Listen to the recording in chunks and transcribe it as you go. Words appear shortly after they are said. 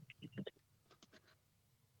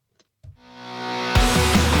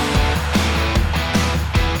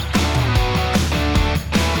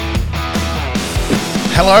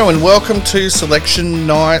Hello and welcome to Selection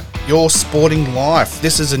Night, Your Sporting Life.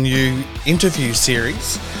 This is a new interview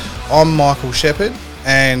series. I'm Michael Shepherd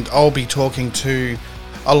and I'll be talking to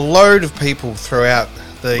a load of people throughout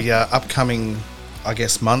the upcoming,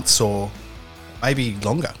 months or maybe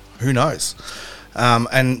longer. Who knows?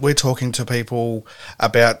 And we're talking to people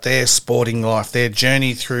about their sporting life, their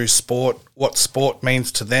journey through sport, what sport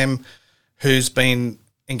means to them, who's been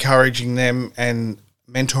encouraging them and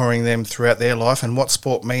mentoring them throughout their life, and what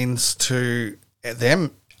sport means to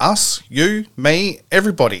them, us, you, me,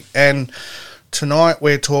 everybody. And tonight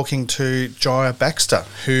we're talking to Jhiah Baxter,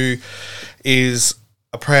 who is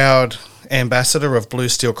a proud ambassador of Blue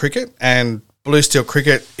Steel Cricket, and Blue Steel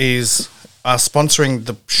Cricket is sponsoring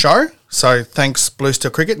the show. So thanks Blue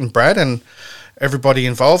Steel Cricket and Brad and everybody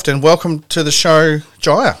involved, and welcome to the show,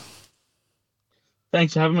 Jhiah.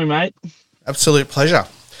 Thanks for having me, mate. Absolute pleasure.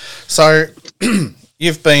 So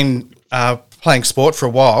you've been playing sport for a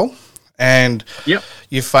while, and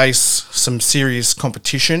you face some serious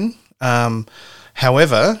competition.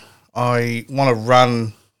 However, I want to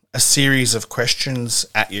run a series of questions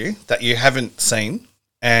at you that you haven't seen,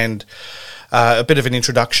 and a bit of an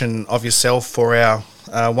introduction of yourself for our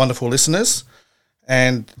wonderful listeners.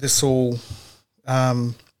 And this will,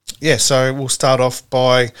 so we'll start off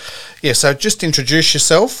by, so just introduce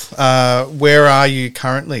yourself. Where are you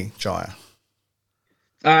currently, Jhiah?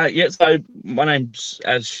 So my name's,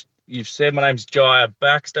 as you've said, my name's Jhiah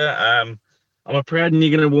Baxter. I'm a proud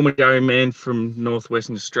Nigger Woomera man from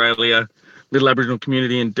northwestern Australia, little Aboriginal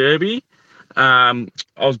community in Derby. I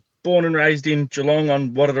was born and raised in Geelong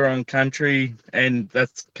on Wadawurrung country, and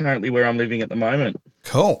that's currently where I'm living at the moment.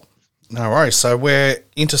 Cool. No worries. So we're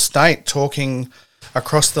interstate, talking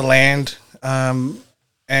across the land, and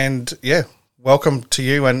welcome to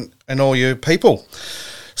you and all you people.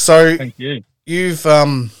 So thank you. You've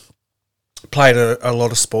played a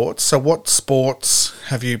lot of sports. So what sports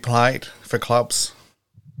have you played for clubs?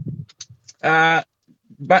 But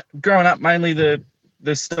growing up, mainly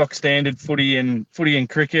the stock standard footy and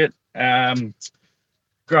cricket. Growing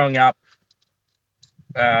up,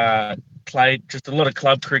 played just a lot of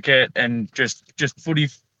club cricket and just footy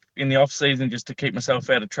in the off season, just to keep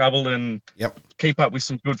myself out of trouble and keep up with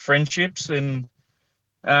some good friendships. And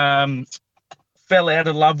fell out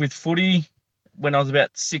of love with footy when I was about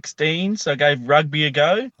 16, so I gave rugby a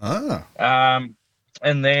go. And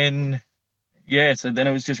then then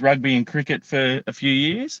it was just rugby and cricket for a few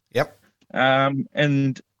years.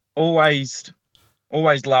 And always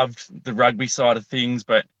loved the rugby side of things,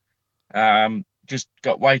 but just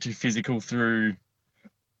got way too physical through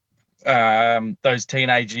those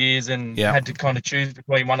teenage years, and had to kind of choose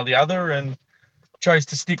between one or the other, and chose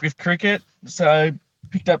to stick with cricket. So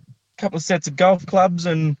picked up a couple of sets of golf clubs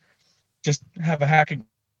and just have a hack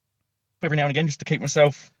every now and again, just to keep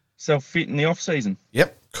myself fit in the off season.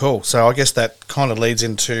 Cool. So I guess that kind of leads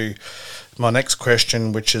into my next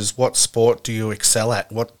question, which is, what sport do you excel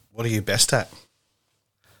at? What are you best at?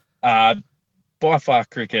 By far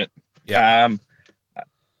cricket.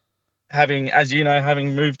 Having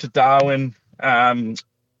moved to Darwin when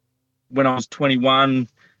I was 21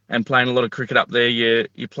 and playing a lot of cricket up there,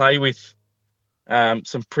 you play with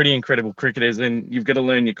some pretty incredible cricketers, and you've got to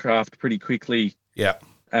learn your craft pretty quickly.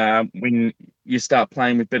 When you start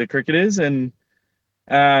playing with better cricketers, and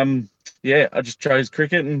I just chose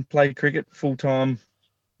cricket and played cricket full time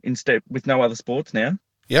instead, with no other sports now.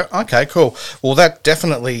 Okay, cool. Well, that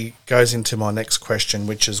definitely goes into my next question,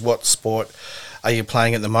 which is, what sport are you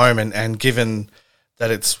playing at the moment? And given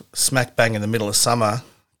that it's smack bang in the middle of summer,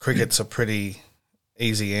 cricket's a pretty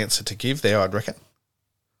easy answer to give there, I'd reckon.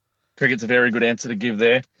 Cricket's a very good answer to give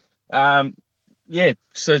there.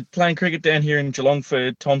 So playing cricket down here in Geelong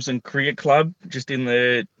for Thompson Cricket Club, just in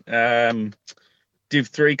the Div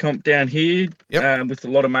 3 comp down here, with a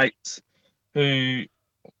lot of mates who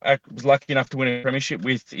I was lucky enough to win a premiership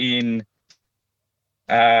with in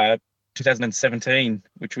 2017,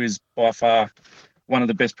 which was by far one of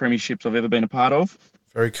the best premierships I've ever been a part of.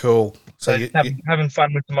 Very cool. So having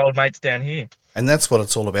fun with some old mates down here. And that's what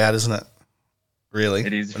it's all about, isn't it? Really?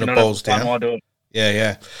 It is. When it boils down. I do it.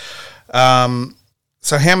 Yeah.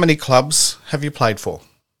 So how many clubs have you played for?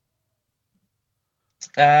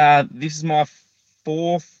 This is my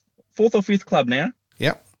fourth or fifth club now.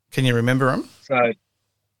 Can you remember them? So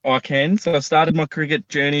I can. So I started my cricket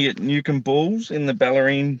journey at Newcombe Bulls in the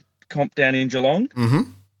Ballerine comp down in Geelong.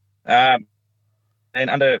 And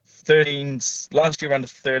under 13s, last year under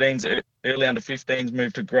 13s, early under 15s,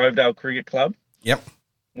 moved to Grovedale Cricket Club.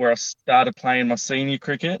 Where I started playing my senior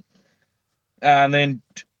cricket. And then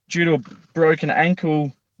due to a broken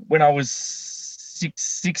ankle when I was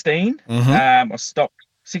 16, I stopped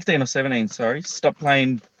 16 or 17, sorry. Stopped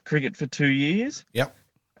playing cricket for 2 years. Yep.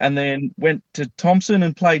 And then went to Thompson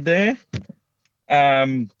and played there.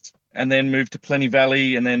 And then moved to Plenty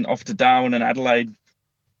Valley and then off to Darwin and Adelaide,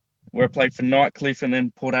 where I played for Nightcliff and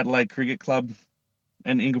then Port Adelaide Cricket Club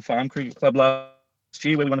and Ingle Farm Cricket Club last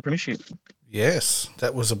year, where we won a premiership. Yes,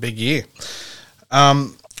 that was a big year.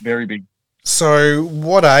 Very big. So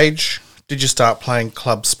what age did you start playing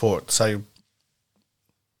club sport? So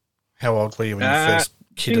how old were you when you first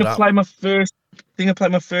kidded up? I think I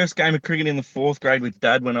played my first game of cricket in the 4th grade with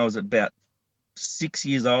Dad when I was about 6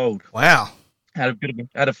 years old. Wow. Had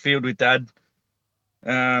a field with Dad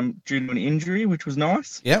due to an injury, which was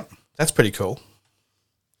nice. Yep, that's pretty cool.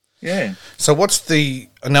 Yeah. So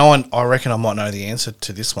I reckon I might know the answer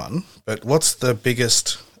to this one, but what's the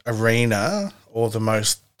biggest arena or the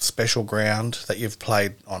most special ground that you've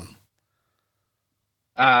played on?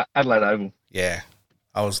 Adelaide Oval. Yeah,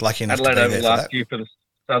 I was lucky enough Adelaide to be Oval there for last that. year for the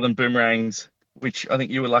Southern Boomerangs, which I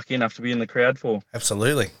think you were lucky enough to be in the crowd for.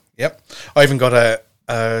 Absolutely. Yep. I even got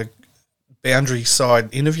a boundary side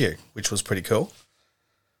interview, which was pretty cool.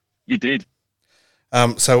 You did.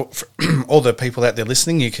 So for all the people out there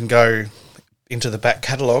listening, you can go into the back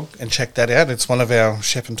catalogue and check that out. It's one of our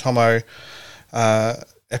Shep and Tomo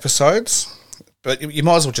episodes, but you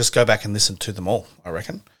might as well just go back and listen to them all, I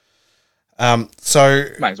reckon. So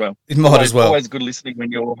might as well. It might as well. Always good listening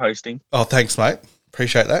when you're hosting. Oh, thanks, mate.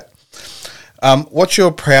 Appreciate that. What's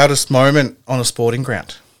your proudest moment on a sporting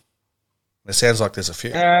ground? It sounds like there's a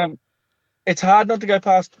few. It's hard not to go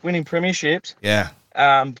past winning premierships. Yeah.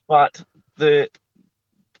 But the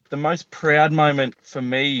most proud moment for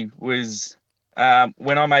me was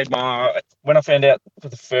when I found out for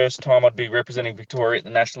the first time I'd be representing Victoria at the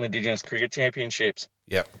National Indigenous Cricket Championships.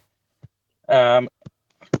 Yep. I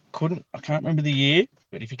can't remember the year,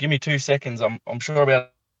 but if you give me 2 seconds, I'm sure I'll be able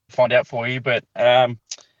to find out for you. But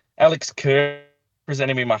Alex Kerr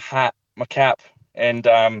presented me my cap, and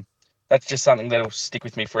that's just something that'll stick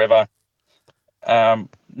with me forever.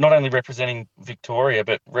 Not only representing Victoria,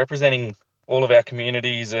 but representing all of our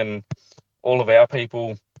communities and all of our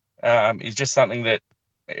people is just something that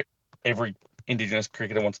every Indigenous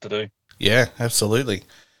cricketer wants to do. Yeah, absolutely.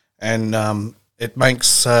 And it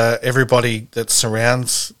makes everybody that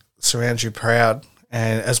surrounds you proud,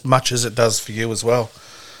 and as much as it does for you as well.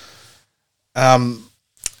 And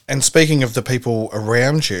speaking of the people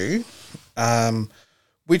around you,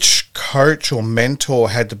 which coach or mentor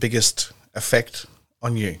had the biggest effect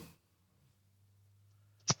on you?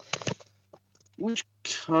 Which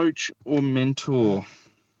coach or mentor?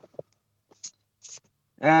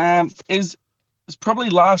 Is probably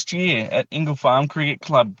last year at Ingle Farm Cricket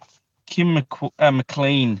Club, Kim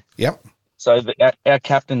McLean. Yep. So our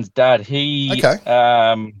captain's dad. He's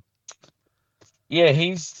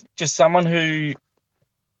just someone who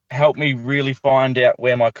helped me really find out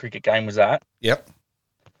where my cricket game was at. Yep.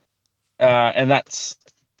 And that's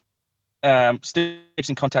still keeps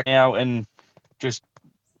in contact now, and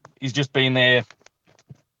he's just been there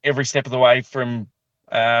every step of the way from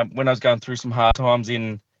when I was going through some hard times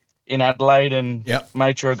in Adelaide, and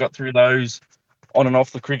made sure I got through those on and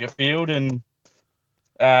off the cricket field. And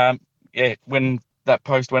when that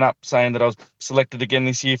post went up saying that I was selected again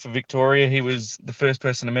this year for Victoria, he was the first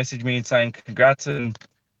person to message me and saying congrats and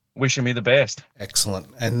wishing me the best. Excellent.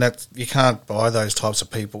 And that you can't buy those types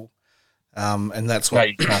of people. And that's what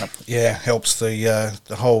helps the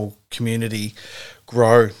whole community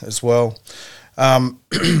grow as well.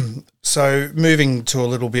 So moving to a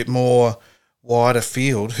little bit more wider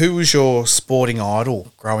field, who was your sporting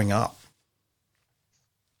idol growing up?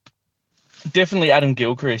 Definitely Adam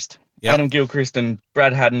Gilchrist. Yep. Adam Gilchrist and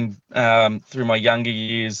Brad Haddon, through my younger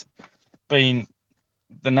years, being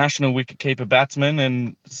the national wicketkeeper batsman,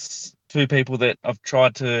 and two people that I've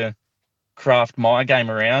tried to craft my game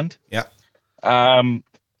around. Yeah.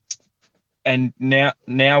 And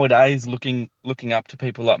nowadays looking up to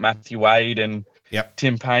people like Matthew Wade and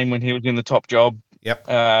Tim Payne when he was in the top job. Yep.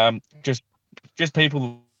 Just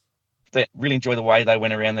people that really enjoy the way they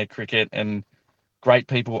went around their cricket, and great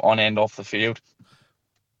people on and off the field.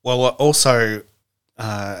 Well, I also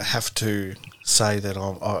have to say that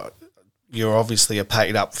you're obviously a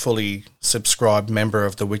paid-up, fully subscribed member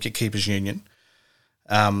of the Wicketkeepers Union,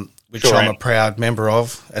 which I'm a proud member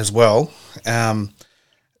of as well. Now,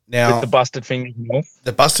 with the busted fingers.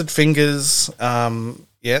 The busted fingers, the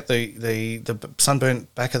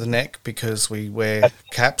sunburnt back of the neck, because we wear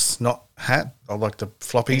caps, not hat. I like the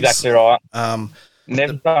floppies. Exactly right.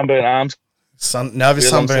 Never sunburnt arms.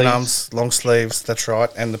 Sunburnt arms, long sleeves, that's right,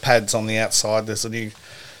 and the pads on the outside. There's a new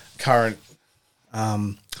current,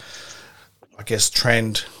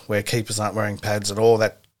 trend where keepers aren't wearing pads at all.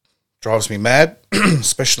 That drives me mad,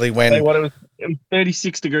 especially when... It was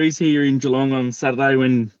 36 degrees here in Geelong on Saturday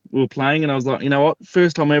when we were playing, and I was like, you know what?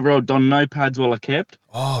 First time ever I'd done no pads while I kept.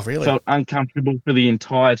 Oh, really? Felt uncomfortable for the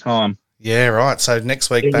entire time. Yeah, right. So next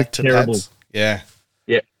week It back to terrible. pads. Yeah.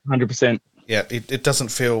 Yeah, 100%. Yeah, it doesn't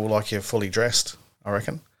feel like you're fully dressed, I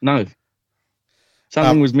reckon. No.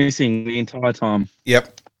 Something was missing the entire time.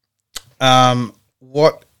 Yep.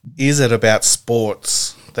 What is it about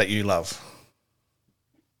sports that you love?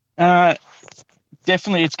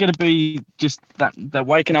 Definitely, it's going to be just that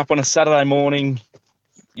waking up on a Saturday morning,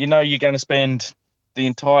 you know you're going to spend the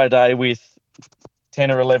entire day with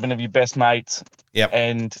 10 or 11 of your best mates. Yep.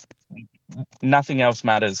 And nothing else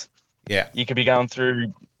matters. Yeah. You could be going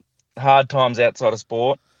through hard times outside of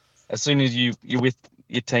sport. As soon as you're with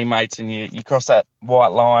your teammates and you cross that white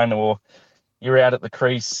line or you're out at the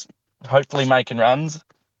crease, hopefully making runs,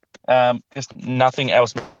 just nothing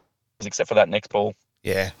else matters except for that next ball.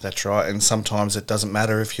 Yeah, that's right. And sometimes it doesn't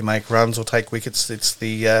matter if you make runs or take wickets. It's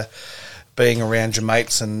the being around your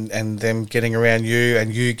mates and them getting around you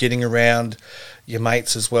and you getting around your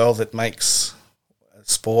mates as well that makes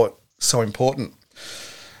sport so important.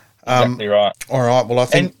 Exactly right. All right. Well, I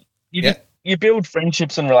think... And you build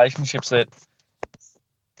friendships and relationships that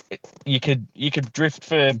you could drift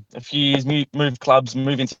for a few years, move clubs,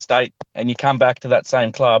 move into state, and you come back to that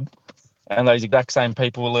same club, and those exact same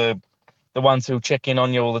people are the ones who'll check in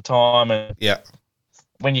on you all the time. And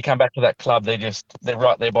when you come back to that club, they're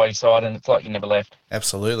right there by your side, and it's like you never left.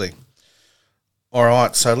 Absolutely. All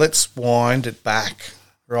right, so let's wind it back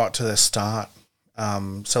right to the start.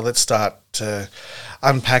 So let's start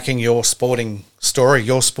unpacking your sporting story,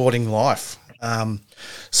 your sporting life.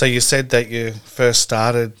 So you said that you first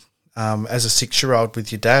started as a 6-year-old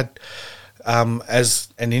with your dad as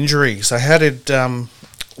an injury. So how did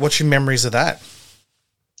what's your memories of that?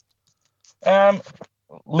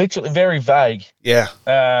 Literally very vague. Yeah.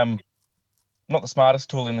 Not the smartest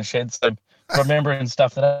tool in the shed, so remembering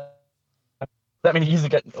stuff that many years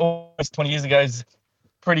ago, almost 20 years ago, is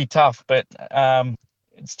pretty tough. But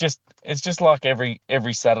it's just like every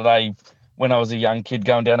Saturday when I was a young kid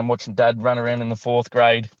going down and watching Dad run around in the 4th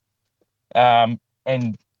grade,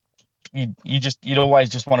 and you'd always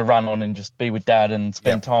just want to run on and just be with Dad and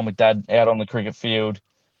spend time with Dad out on the cricket field,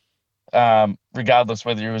 regardless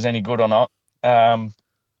whether he was any good or not.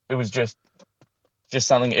 It was just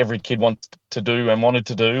something every kid wants to do and wanted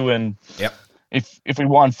to do. And if we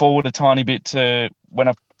wind forward a tiny bit to when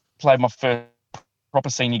I played my first proper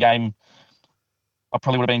senior game, I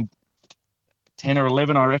probably would have been 10 or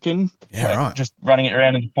 11, I reckon. Yeah, right. Just running it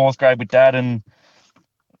around in the 4th grade with Dad, and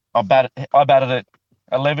I batted at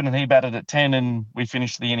 11 and he batted at 10, and we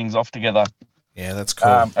finished the innings off together. Yeah, that's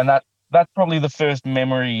cool. And that's probably the first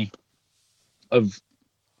memory of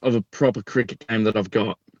a proper cricket game that I've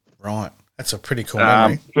got. Right. That's a pretty cool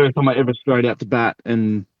memory. First time I ever straight out to bat,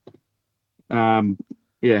 and I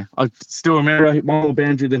still remember I hit one more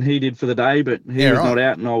boundary than he did for the day, but he was not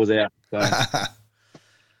out and I was out. So.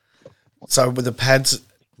 So were the pads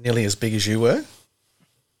nearly as big as you were?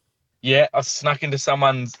 Yeah, I snuck into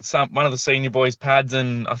one of the senior boys' pads,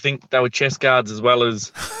 and I think they were chest guards as well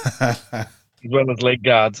as leg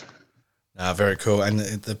guards. Very cool. And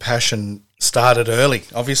the passion started early,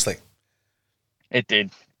 obviously. It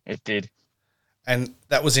did. And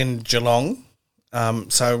that was in Geelong.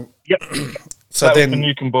 So yep. So that then was the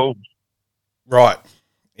Newcombe Ball. Right.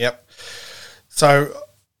 Yep. So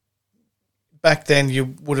back then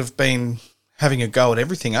you would have been having a go at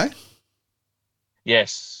everything, eh?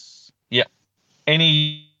 Yes. Yep.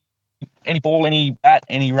 Any ball, any bat,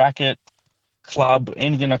 any racket, club,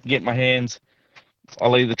 anything I can get in my hands,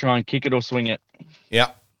 I'll either try and kick it or swing it.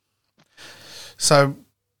 Yeah. So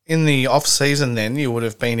in the off season then you would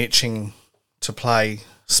have been itching to play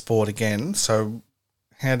sport again. So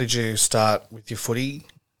how did you start with your footy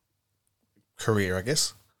career, I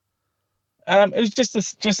guess? It was just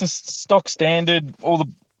a stock standard. All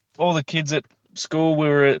the kids at school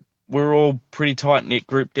we were all pretty tight knit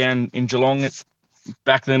group down in Geelong.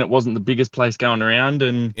 Back then it wasn't the biggest place going around,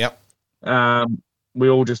 and we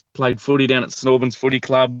all just played footy down at St Albans Footy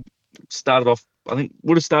Club. Would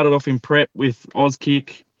have started off in prep with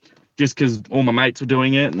Auskick, just because all my mates were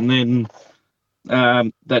doing it, and then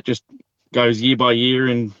that just goes year by year,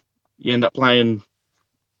 and you end up playing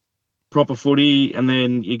proper footy, and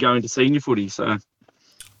then you go into senior footy. So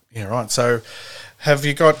yeah, right. So have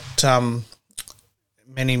you got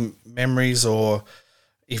many memories or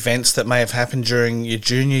events that may have happened during your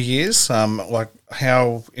junior years? Like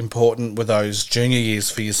how important were those junior years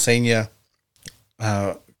for your senior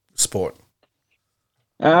sport?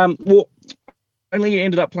 Well, only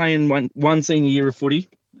ended up playing one senior year of footy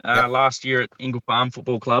last year at Ingle Farm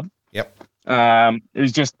Football Club. Yep. It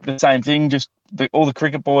was just the same thing. Just all the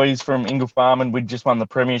cricket boys from Ingle Farm, and we'd just won the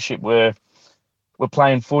premiership. Were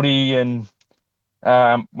playing footy, and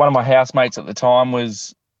one of my housemates at the time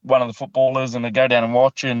was one of the footballers, and I'd go down and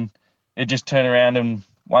watch, and it just turned around and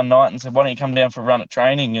one night and said, "Why don't you come down for a run at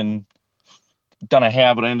training?" And don't know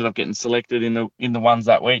how, but I ended up getting selected in the ones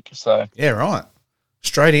that week. So yeah, right,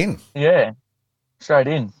 straight in. Yeah, straight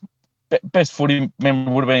in. Best footy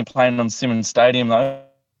memory would have been playing on Simmons Stadium though.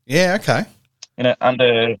 Yeah, okay. In an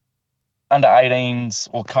under 18s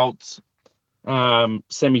or Colts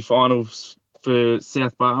semi-finals for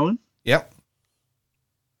South Barwon. Yep.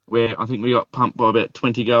 Where I think we got pumped by about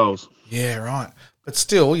 20 goals. Yeah, right. But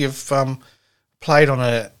still, you've played on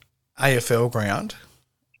a AFL ground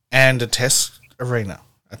and a test arena,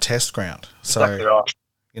 a test ground. So, exactly right.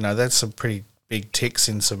 You know, that's some pretty big ticks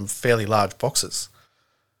in some fairly large boxes.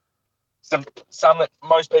 Some that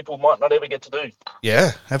most people might not ever get to do.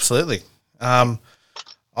 Yeah, absolutely.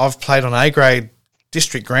 I've played on A-grade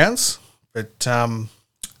district grounds, but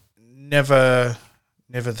never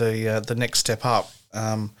the next step up.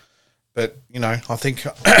 But, you know, I think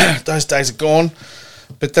those days are gone,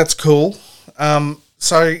 but that's cool.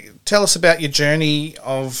 So tell us about your journey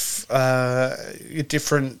of your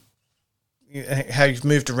different, how you've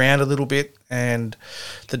moved around a little bit and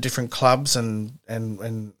the different clubs and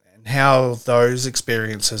how those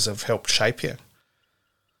experiences have helped shape you.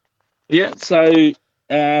 Yeah, so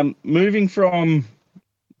moving from,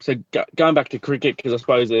 going back to cricket, because I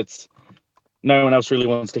suppose it's no one else really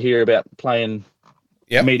wants to hear about playing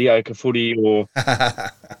mediocre footy or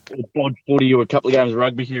bod footy or a couple of games of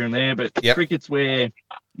rugby here and there, but cricket's where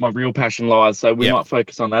my real passion lies, so we might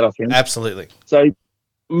focus on that, I think. Absolutely. So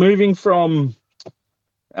moving from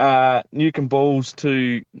Newcombe Bulls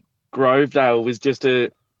to Grovedale was just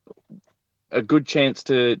a good chance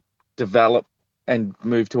to develop and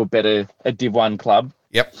move to a Div 1 club.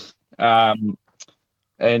 Yep. And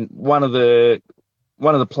one of the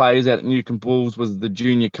players out at Newcombe Bulls was the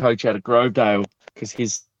junior coach out at Grovedale, because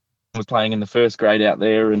his was playing in the first grade out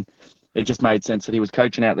there, and it just made sense that he was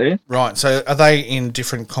coaching out there. Right. So are they in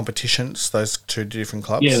different competitions, those two different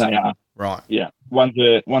clubs? Yeah, they are. Right. Yeah.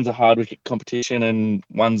 One's a hard wicket competition and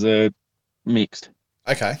one's a mixed.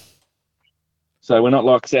 Okay. So we're not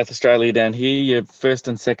like South Australia down here. Your first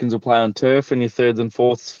and seconds will play on turf, and your thirds and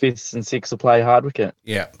fourths, fifths and sixths will play hard wicket.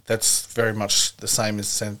 Yeah, that's very much the same as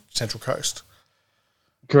Central Coast.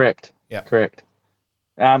 Correct. Yeah. Correct.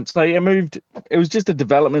 So yeah, moved. It was just a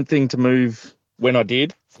development thing to move when I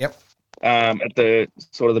did. Yep. At the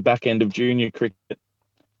sort of the back end of junior cricket,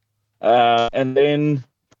 and then,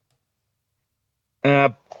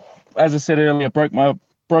 as I said earlier, broke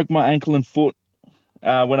my ankle and foot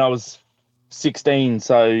when I was 16.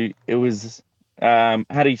 So it was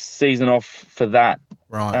had a season off for that,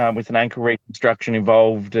 right? With an ankle reconstruction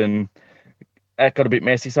involved, and that got a bit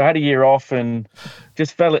messy. So I had a year off and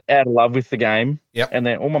just fell out of love with the game. Yep. And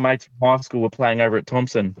then all my mates from high school were playing over at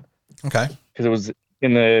Thompson. Okay. Because it was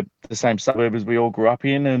in the same suburb as we all grew up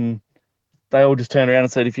in, and they all just turned around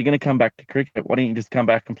and said, if you're going to come back to cricket, why don't you just come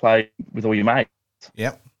back and play with all your mates?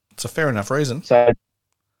 Yep. It's a fair enough reason. So,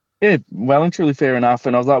 yeah, well and truly fair enough.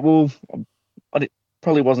 And I was like, well, I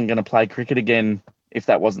probably wasn't going to play cricket again if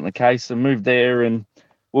that wasn't the case. So moved there, and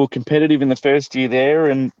we were competitive in the first year there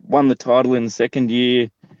and won the title in the second year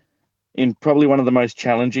in probably one of the most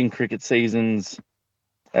challenging cricket seasons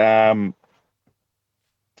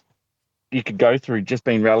you could go through, just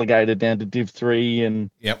being relegated down to Div 3. And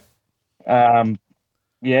yep.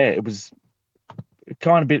 It was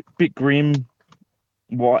kind of a bit grim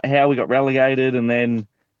how we got relegated, and then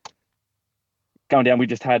going down, we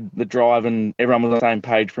just had the drive and everyone was on the same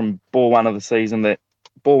page from ball one of the season, that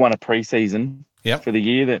ball one of pre-season for the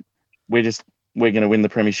year, that we're going to win the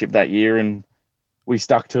premiership that year, and we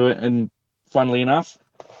stuck to it, and funnily enough,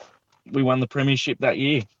 we won the premiership that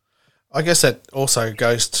year. I guess that also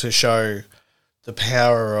goes to show the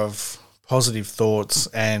power of positive thoughts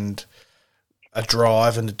and a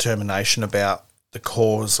drive and determination about the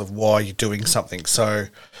cause of why you're doing something. So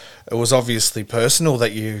it was obviously personal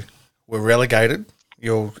that you were relegated.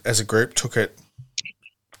 You, as a group, took it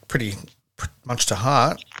pretty much to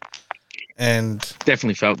heart. And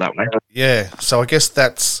definitely felt that way. Yeah. So I guess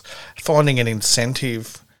that's finding an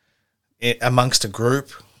incentive amongst a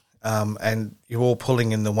group, and you're all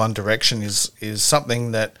pulling in the one direction is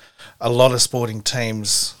something that a lot of sporting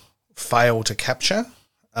teams fail to capture.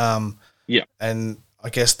 And I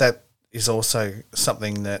guess that is also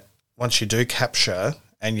something that once you do capture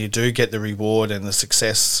and you do get the reward and the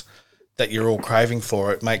success that you're all craving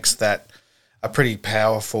for, it makes that a pretty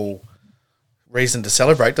powerful reason to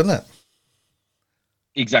celebrate, doesn't it?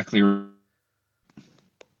 Exactly.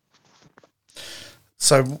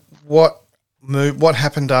 So what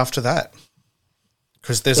happened after that?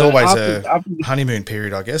 Because there's always a honeymoon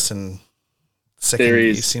period, I guess, and second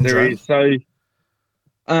year syndrome. There is. So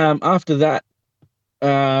after that,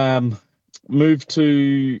 moved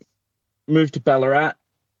to Ballarat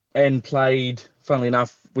and played. Funnily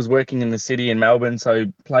enough, was working in the city in Melbourne,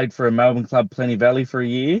 so played for a Melbourne club, Plenty Valley, for a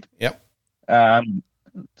year. Yep. That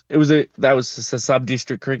was a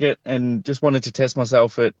sub-district cricket, and just wanted to test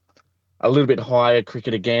myself at a little bit higher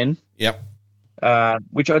cricket again. Yep.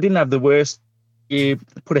 Which I didn't have the worst year.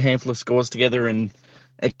 Put a handful of scores together, and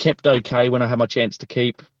it kept okay when I had my chance to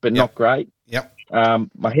keep, but not great. Yep.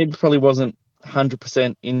 My head probably wasn't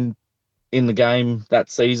 100% in the game that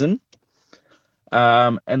season.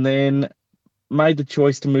 And then made the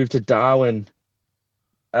choice to move to Darwin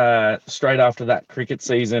straight after that cricket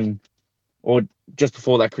season, or just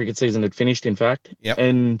before that cricket season had finished, in fact. Yep.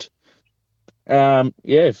 And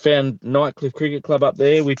found Nightcliff Cricket Club up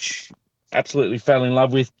there, which absolutely fell in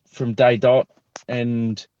love with from day dot,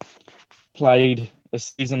 and played a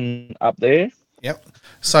season up there. Yep.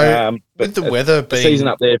 So with the weather being... The season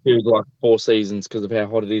up there feels like 4 seasons because of how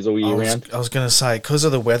hot it is all year round. I was going to say, because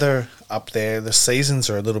of the weather up there, the seasons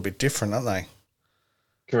are a little bit different, aren't they?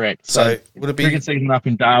 Correct. So would it be... cricket season up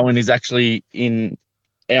in Darwin is actually in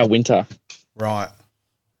our winter. Right.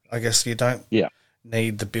 I guess you don't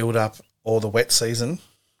need the build-up or the wet season,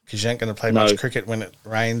 because you ain't going to play much cricket when it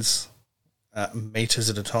rains metres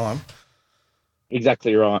at a time.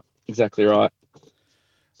 Exactly right.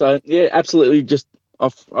 So, yeah, absolutely. Just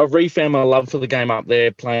I've refound my love for the game up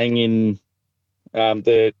there, playing in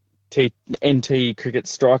the NT Cricket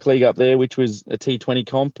Strike League up there, which was a T20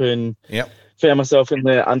 comp, and found myself in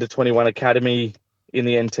the under-21 academy in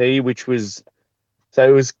the NT, which was... So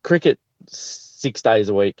it was cricket 6 days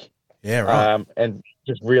a week. Yeah, right. And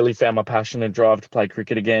just really found my passion and drive to play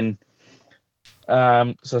cricket again.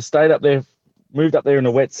 So I stayed up there, moved up there in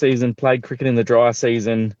the wet season, played cricket in the dry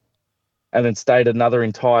season, and then stayed another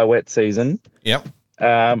entire wet season. Yep.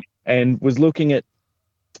 And was looking at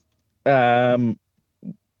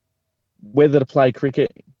whether to play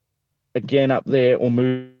cricket again up there or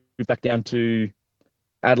move back down to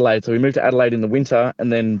Adelaide. So we moved to Adelaide in the winter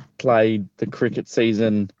and then played the cricket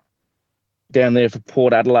season down there for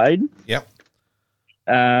Port Adelaide. Yep.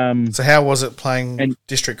 So how was it playing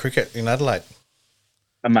district cricket in Adelaide?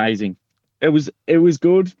 Amazing. It was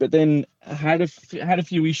good, but then I had a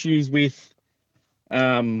few issues with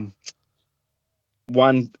one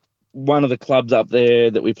of the clubs up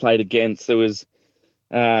there that we played against. There was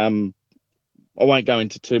I won't go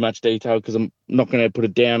into too much detail because I'm not going to put a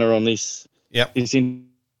downer on this. This interview,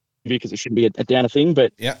 because it shouldn't be a downer thing,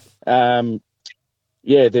 but there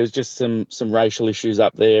was just some racial issues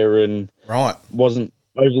up there, and wasn't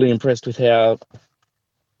overly impressed with how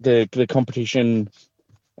the competition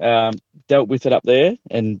dealt with it up there.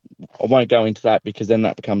 And I won't go into that because then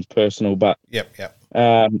that becomes personal. But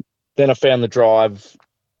then I found the drive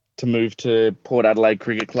to move to Port Adelaide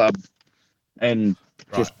Cricket Club, and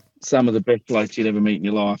just some of the best blokes you'd ever meet in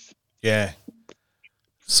your life. Yeah.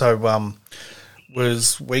 So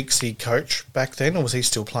was Weeksy coach back then, or was he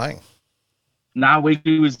still playing? No,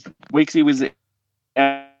 Weeksy was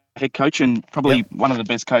our head coach, and probably one of the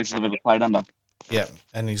best coaches I've ever played under. Yeah,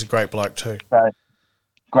 and he's a great bloke too. So,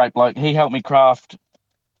 great bloke. He helped me craft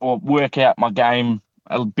or work out my game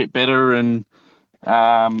a bit better, and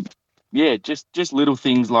just little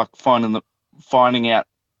things like finding out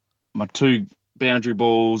my 2 boundary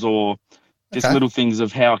balls, or just little things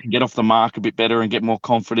of how I can get off the mark a bit better and get more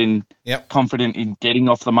confident in getting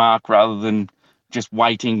off the mark rather than just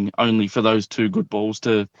waiting only for those 2 good balls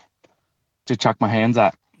to chuck my hands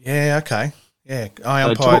at. Yeah, okay. Yeah, I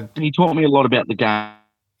umpired. He taught me a lot about the game.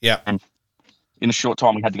 Yeah. In a short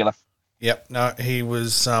time we had together. Yep. No, he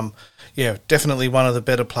was, definitely one of the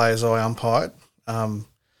better players I umpired.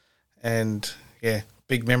 And,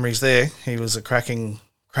 big memories there. He was a cracking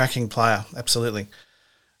player, absolutely.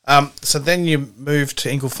 So then you moved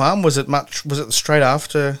to Ingle Farm. Was it straight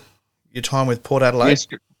after your time with Port Adelaide?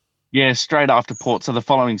 Yes, straight after Port. So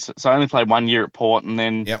I only played 1 year at Port, and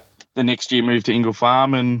then the next year moved to Ingle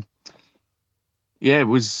Farm, and it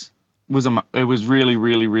was really,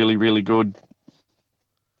 really, really, really good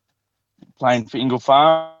playing for Ingle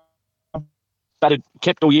Farm.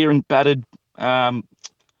 Kept all year and batted.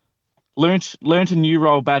 Learnt a new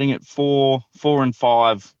role batting at 4 and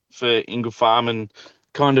 5 for Ingle Farm, and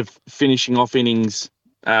kind of finishing off innings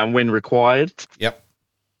when required. Yep.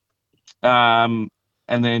 And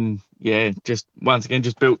then just once again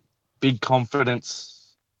just built big confidence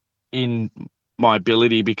in my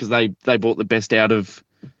ability because they brought the best out of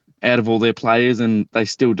all their players, and they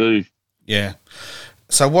still do. Yeah.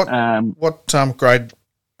 So what grade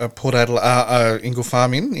Port Adelaide, Ingle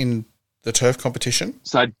Farm in the turf competition?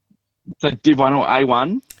 So Div 1 or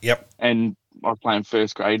A1. Yep. And I was playing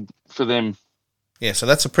first grade for them. Yeah, so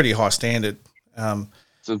that's a pretty high standard.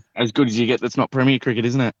 So as good as you get, that's not Premier cricket,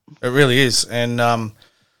 isn't it? It really is, and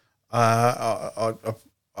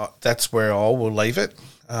that's where I will leave it.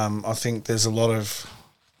 I think there's a lot of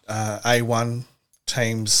A1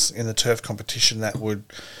 teams in the turf competition that would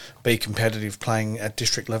be competitive playing at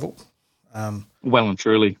district level. Well and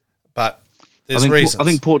truly. But there's reasons. I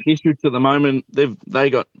think Port Districts at the moment,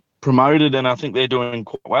 they got promoted, and I think they're doing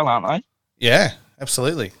quite well, aren't they? Yeah,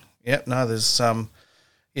 absolutely. Yeah, no,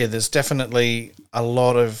 there's definitely a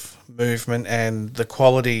lot of movement, and the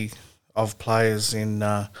quality of players in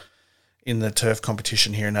the turf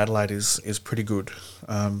competition here in Adelaide is pretty good.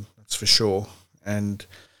 That's for sure. And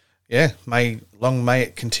yeah, may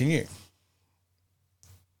it continue.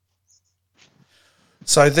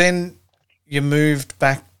 So then you moved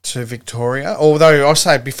back to Victoria, although I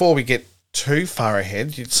say before we get too far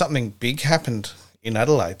ahead, something big happened in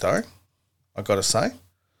Adelaide though, I got to say.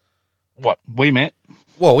 What, we met?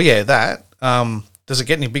 Well, yeah, that. Does it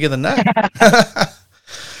get any bigger than that?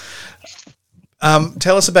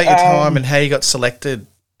 Tell us about your time and how you got selected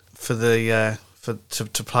for the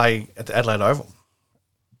to play at the Adelaide Oval.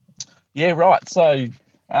 Yeah, right. So,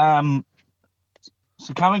 coming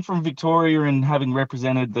from Victoria and having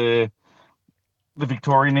represented the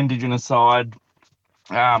Victorian Indigenous side,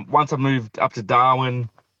 once I moved up to Darwin,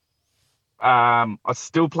 I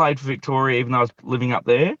still played for Victoria even though I was living up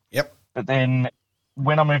there. Yep. But then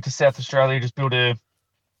when I moved to South Australia, just built a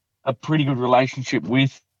pretty good relationship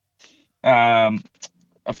with a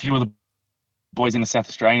few of the boys in the South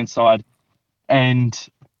Australian side, and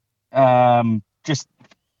just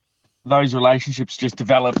those relationships just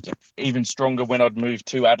developed even stronger when I'd moved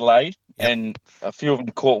to Adelaide. Yep. And a few of them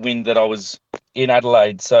caught wind that I was in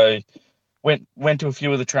Adelaide, so went to a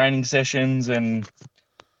few of the training sessions, and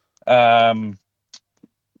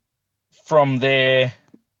from there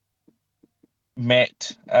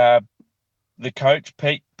met the coach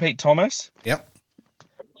Pete Thomas. Yep.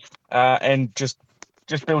 And just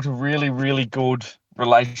built a really, really good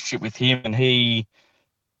relationship with him, and he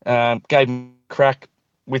gave me a crack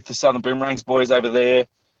with the Southern Boomerangs boys over there.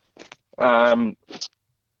 And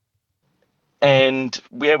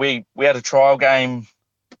we had a trial game.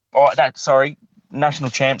 National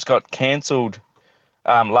Champs got cancelled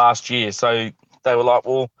last year, so they were like,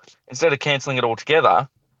 well, instead of cancelling it all together,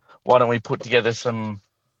 why don't we put together some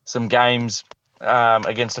games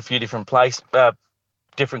against a few different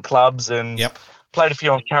different clubs, and yep. Played a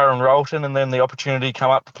few on Karen Rolton, and then the opportunity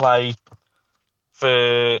come up to play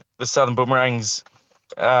for the Southern Boomerangs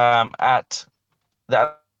at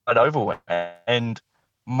that Oval, and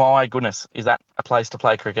my goodness, is that a place to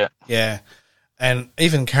play cricket? Yeah, and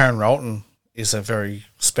even Karen Rolton is a very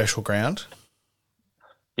special ground.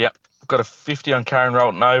 Yep, got a 50 on Karen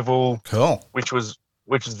Rolton Oval. Cool, which was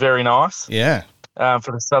very nice. Yeah,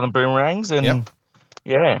 for the Southern Boomerangs, and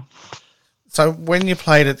yeah. So when you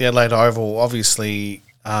played at the Adelaide Oval, obviously,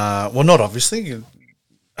 not obviously,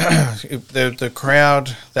 the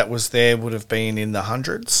crowd that was there would have been in the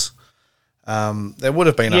hundreds. There would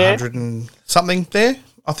have been 100 and something there.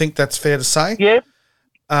 I think that's fair to say. Yeah.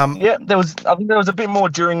 There was. I think there was a bit more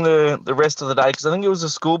during the rest of the day, because I think it was the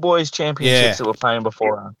schoolboys championships that were playing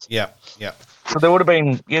before us. Yeah. So there would have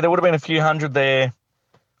been a few hundred there,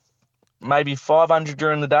 maybe 500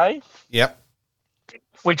 during the day. Yep.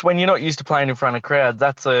 Which, when you're not used to playing in front of crowds,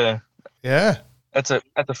 that's a fair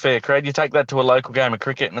crowd. You take that to a local game of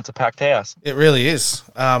cricket, and it's a packed house. It really is.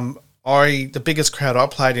 The biggest crowd I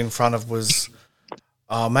played in front of was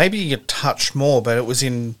maybe a touch more, but it was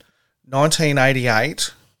in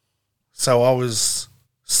 1988. So I was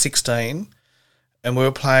 16, and we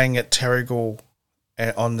were playing at Terrigal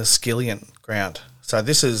on the Skillion ground. So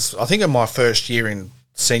this is, I think, in my first year in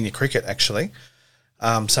senior cricket, actually.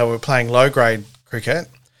 So we were playing low-grade cricket,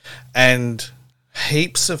 and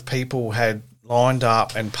heaps of people had lined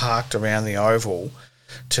up and parked around the Oval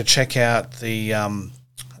to check out the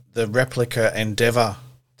replica Endeavour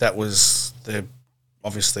that was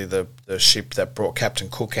obviously the ship that brought Captain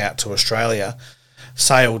Cook out to Australia,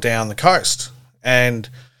 sailed down the coast. And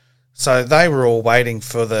so they were all waiting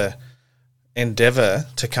for the Endeavour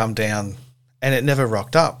to come down, and it never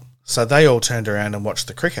rocked up. So they all turned around and watched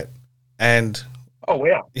the cricket. And oh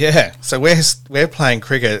wow. Yeah, so we're playing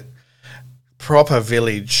cricket proper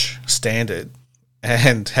village standard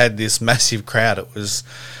and had this massive crowd. It was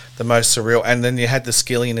the most surreal. And then you had the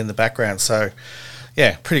skillion in the background. So,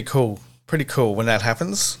 yeah, pretty cool. Pretty cool when that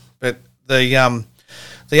happens. But the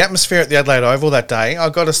atmosphere at the Adelaide Oval that day, I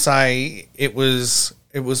got to say, it was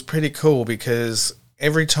pretty cool because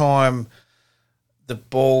every time the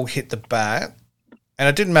ball hit the bat, and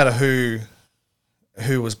it didn't matter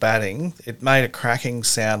who was batting, it made a cracking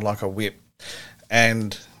sound like a whip.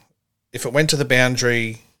 And if it went to the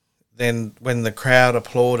boundary, then when the crowd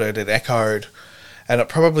applauded, it echoed, and it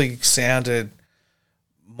probably sounded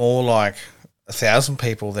more like 1,000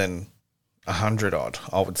 people than 100 odd,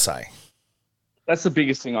 I would say. That's the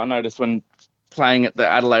biggest thing I noticed when playing at the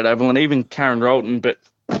Adelaide Oval, and even Karen Rolton. But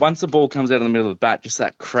once the ball comes out in the middle of the bat, just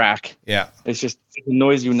that crack. Yeah. It's a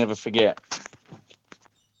noise you'll never forget.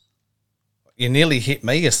 You nearly hit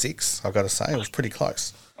me a 6, I've got to say. It was pretty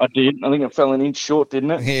close. I did. I think it fell an inch short,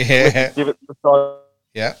 didn't it? Yeah. Give it the side.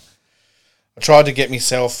 Yeah. I tried to get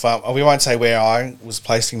myself, we won't say where I was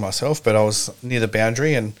placing myself, but I was near the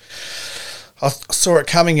boundary and I saw it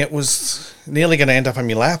coming. It was nearly going to end up on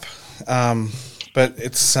my lap. But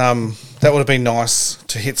it's that would have been nice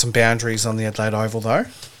to hit some boundaries on the Adelaide Oval, though.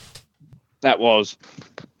 That was.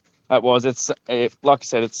 It's like I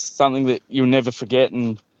said, it's something that you'll never forget,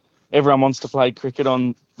 and everyone wants to play cricket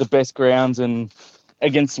on the best grounds and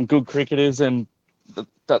against some good cricketers, and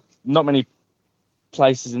that not many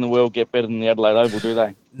places in the world get better than the Adelaide Oval, do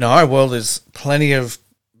they? No, well, there's plenty of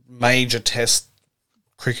major test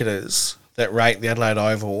cricketers that rate the Adelaide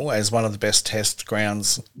Oval as one of the best test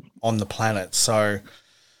grounds on the planet. So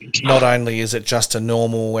not only is it just a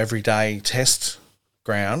normal everyday test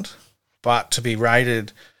ground, but to be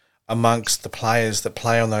rated amongst the players that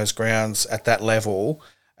play on those grounds at that level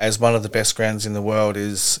as one of the best grounds in the world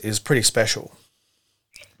is pretty special.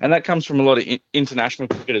 And that comes from a lot of international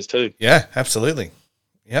cricketers too. Yeah, absolutely.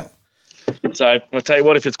 Yep. So I'll tell you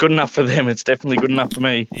what, if it's good enough for them, it's definitely good enough for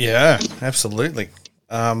me. Yeah, absolutely.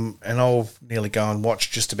 And I'll nearly go and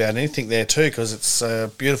watch just about anything there too, because it's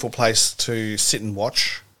a beautiful place to sit and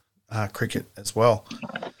watch cricket as well.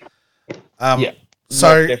 Yeah,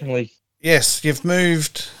 so definitely. Yes, you've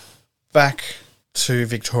moved back to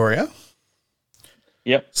Victoria.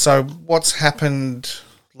 Yep. So what's happened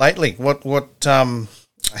lately?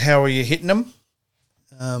 How are you hitting them?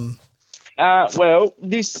 Well,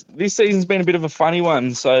 this season's been a bit of a funny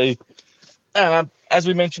one. So, as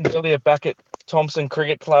we mentioned earlier, back at Thompson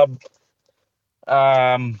Cricket Club,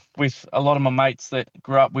 with a lot of my mates that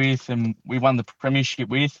grew up with, and we won the premiership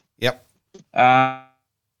with. Yep.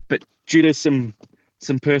 But due to some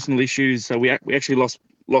personal issues, so we actually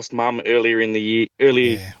lost Mum earlier in the year,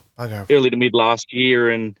 early to mid last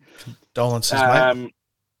year, and condolences, mate.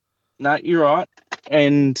 No, you're right.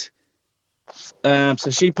 And so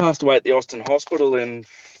she passed away at the Austin Hospital, and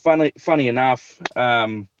funny enough,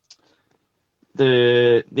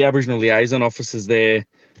 the Aboriginal liaison officers there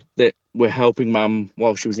that were helping Mum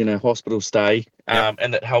while she was in her hospital stay,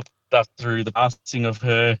 and that helped us through the passing of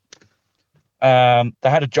her. They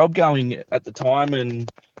had a job going at the time,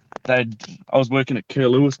 and I was working at Kerr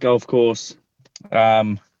Lewis Golf Course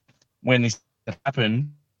when this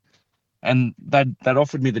happened, and they'd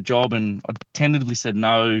offered me the job, and I tentatively said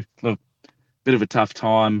no. Look, bit of a tough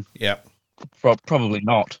time. Yeah. Probably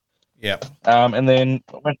not. Yeah. And then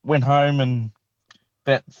went home, and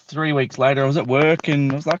about 3 weeks later, I was at work,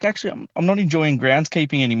 and I was like, actually, I'm not enjoying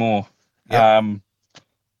groundskeeping anymore. Yep.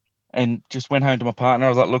 And just went home to my partner. I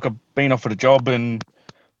was like, look, I've been offered a job, and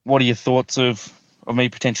what are your thoughts of me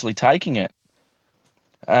potentially taking it?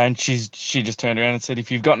 And she just turned around and said,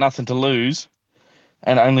 if you've got nothing to lose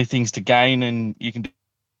and only things to gain, and you can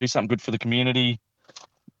do something good for the community,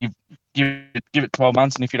 you give it 12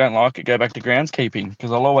 months, and if you don't like it, go back to groundskeeping,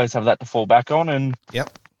 because I'll always have that to fall back on. And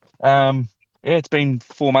yep. It's been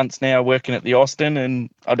 4 months now working at the Austin, and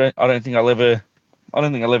I don't think I'll ever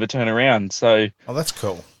turn around. So, oh, that's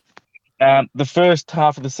cool. The first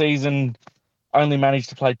half of the season, only managed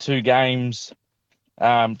to play 2 games,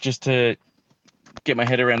 just to get my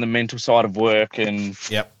head around the mental side of work and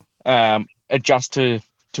yep. Adjust to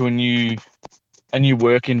a new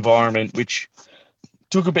work environment, which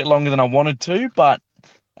took a bit longer than I wanted to, but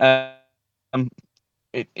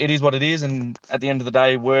it is what it is. And at the end of the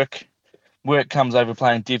day, work comes over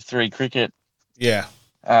playing Div 3 cricket. Yeah.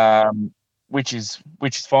 Which is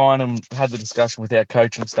fine. And had the discussion with our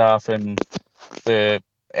coaching staff and our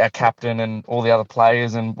captain and all the other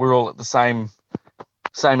players, and we're all at the same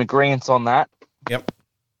agreements on that. Yep.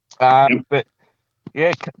 But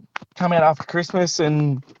yeah, come out after Christmas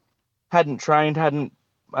and hadn't trained, hadn't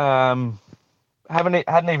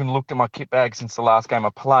even looked at my kit bag since the last game I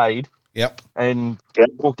played. Yep. And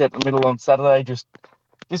walked out the middle on Saturday, just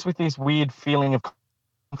with this weird feeling of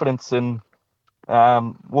confidence and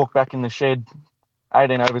walked back in the shed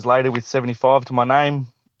 18 overs later with 75 to my name.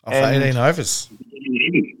 Off 18 overs.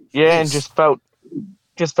 Yeah, and just felt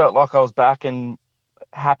like I was back and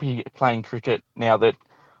happy playing cricket now that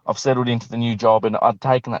I've settled into the new job, and I'd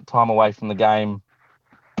taken that time away from the game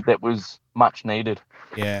that was much needed.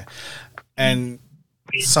 Yeah. And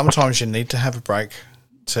sometimes you need to have a break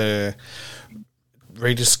to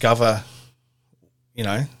rediscover,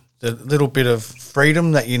 the little bit of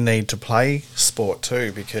freedom that you need to play sport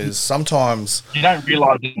too, because sometimes you don't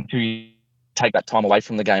realise it until you take that time away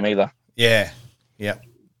from the game either. Yeah.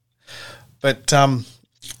 But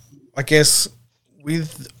I guess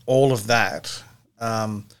with all of that,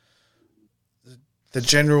 the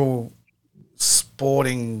general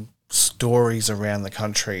sporting stories around the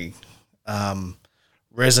country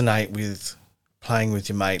resonate with playing with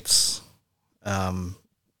your mates,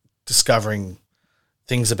 discovering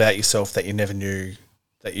things about yourself that you never knew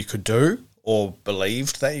that you could do or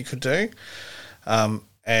believed that you could do.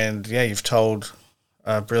 And yeah, you've told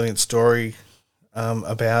a brilliant story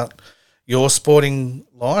about your sporting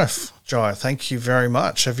life, Jhiah. Thank you very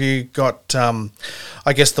much. Have you got,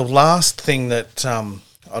 I guess the last thing that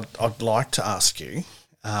I'd like to ask you,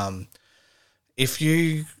 if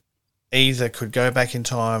you either could go back in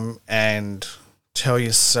time and tell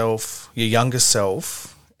yourself, your younger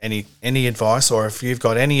self, any advice, or if you've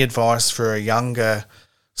got any advice for a younger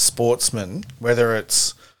sportsman, whether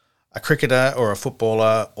it's a cricketer or a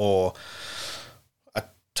footballer or a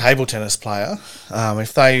table tennis player,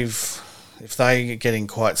 if they're getting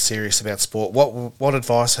quite serious about sport, what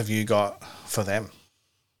advice have you got for them?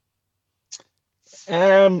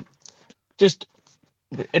 Just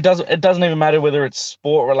it doesn't even matter whether it's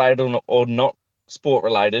sport related or not sport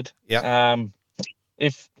related. Yeah.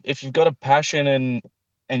 If you've got a passion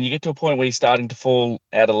and you get to a point where you're starting to fall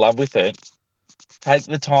out of love with it, take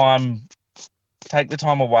the time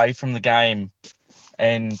away from the game,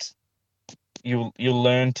 and you'll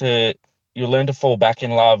learn to fall back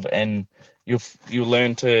in love, and you'll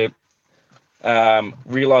learn to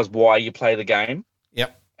realize why you play the game.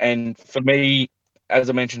 Yep. And for me, as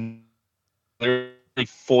I mentioned,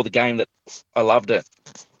 for the game that I loved it.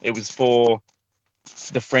 It was for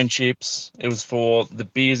the friendships. It was for the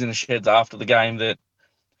beers in the sheds after the game that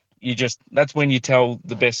that's when you tell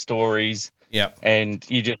the best stories. Yeah. And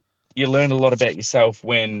you learn a lot about yourself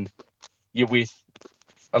when you're with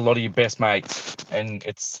a lot of your best mates, and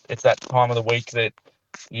it's that time of the week that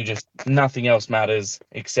nothing else matters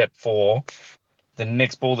except for the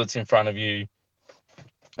next ball that's in front of you,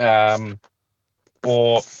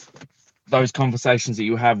 or those conversations that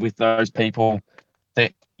you have with those people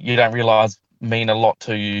that you don't realize mean a lot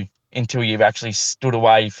to you until you've actually stood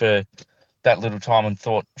away for that little time and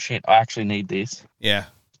thought, shit, I actually need this. Yeah.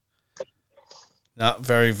 No,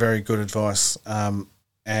 very, very good advice.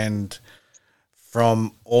 And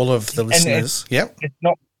from all of the listeners, it's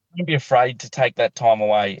not, don't be afraid to take that time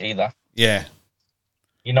away either. Yeah.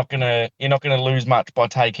 You're not gonna lose much by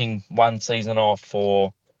taking one season off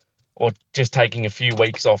or just taking a few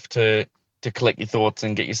weeks off to collect your thoughts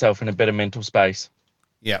and get yourself in a better mental space.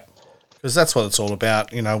 Yeah, because that's what it's all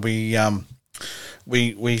about.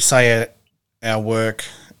 We say at our work,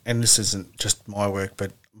 and this isn't just my work,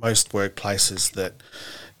 but most workplaces that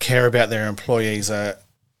care about their employees are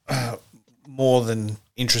more than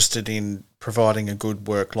interested in providing a good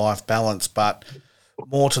work-life balance, but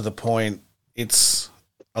more to the point, it's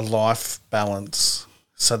a life balance.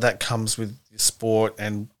 So that comes with sport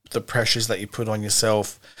and the pressures that you put on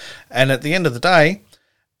yourself. And at the end of the day,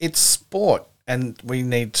 it's sport and we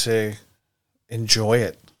need to enjoy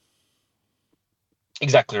it.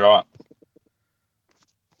 Exactly right.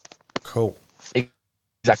 Cool.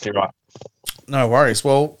 Exactly right. No worries.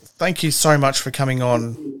 Well, thank you so much for coming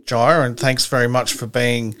on, Jhiah, and thanks very much for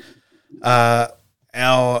being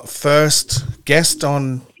our first guest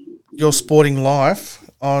on Your Sporting Life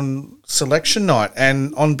on selection night.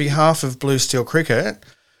 And on behalf of Blue Steel Cricket,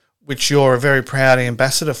 which you're a very proud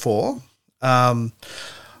ambassador for, well,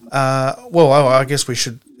 I guess we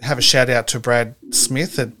should have a shout out to Brad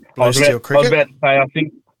Smith at Blue Steel Cricket. I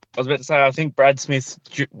was about to say, I think Brad Smith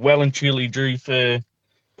well and truly due for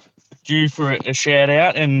a shout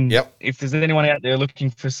out. And if there's anyone out there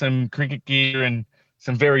looking for some cricket gear and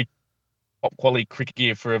some very top quality cricket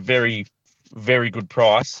gear for a very, very good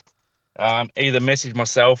price, either message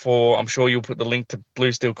myself or I'm sure you'll put the link to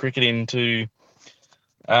Blue Steel Cricket into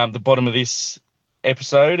the bottom of this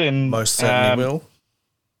episode. And most certainly will.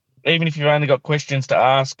 Even if you've only got questions to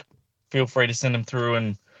ask, feel free to send them through,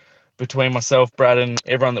 and between myself, Brad, and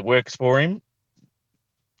everyone that works for him,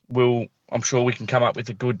 we'll I'm sure we can come up with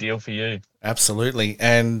a good deal for you. Absolutely.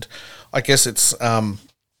 And I guess it's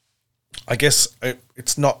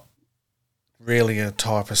not really a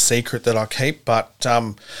type of secret that I keep, but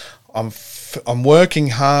I'm working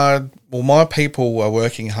hard. Well, my people are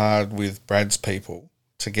working hard with Brad's people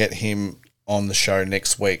to get him on the show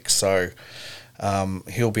next week. So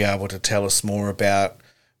he'll be able to tell us more about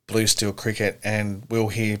Blue Steel cricket, and we'll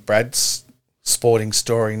hear Brad's sporting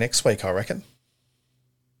story next week, I reckon.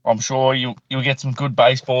 I'm sure you'll get some good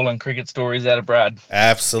baseball and cricket stories out of Brad.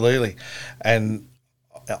 Absolutely. And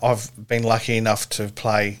I've been lucky enough to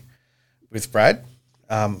play with Brad,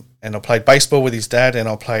 and I played baseball with his dad, and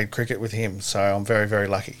I played cricket with him. So I'm very, very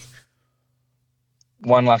lucky.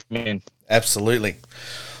 One lucky man. Absolutely.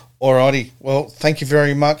 Alrighty. Well, thank you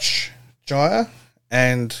very much, Jhiah,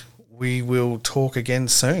 and we will talk again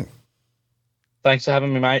soon. Thanks for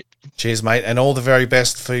having me, mate. Cheers, mate, and all the very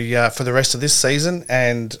best for the rest of this season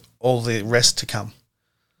and all the rest to come.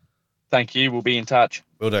 Thank you. We'll be in touch.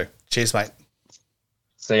 Will do. Cheers, mate.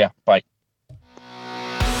 See ya. Bye.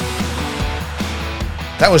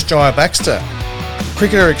 That was Jhiah Baxter,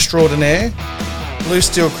 cricketer extraordinaire, Blue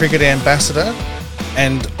Steel cricket ambassador,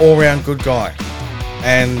 and all-round good guy.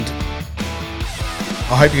 And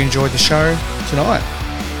I hope you enjoyed the show tonight.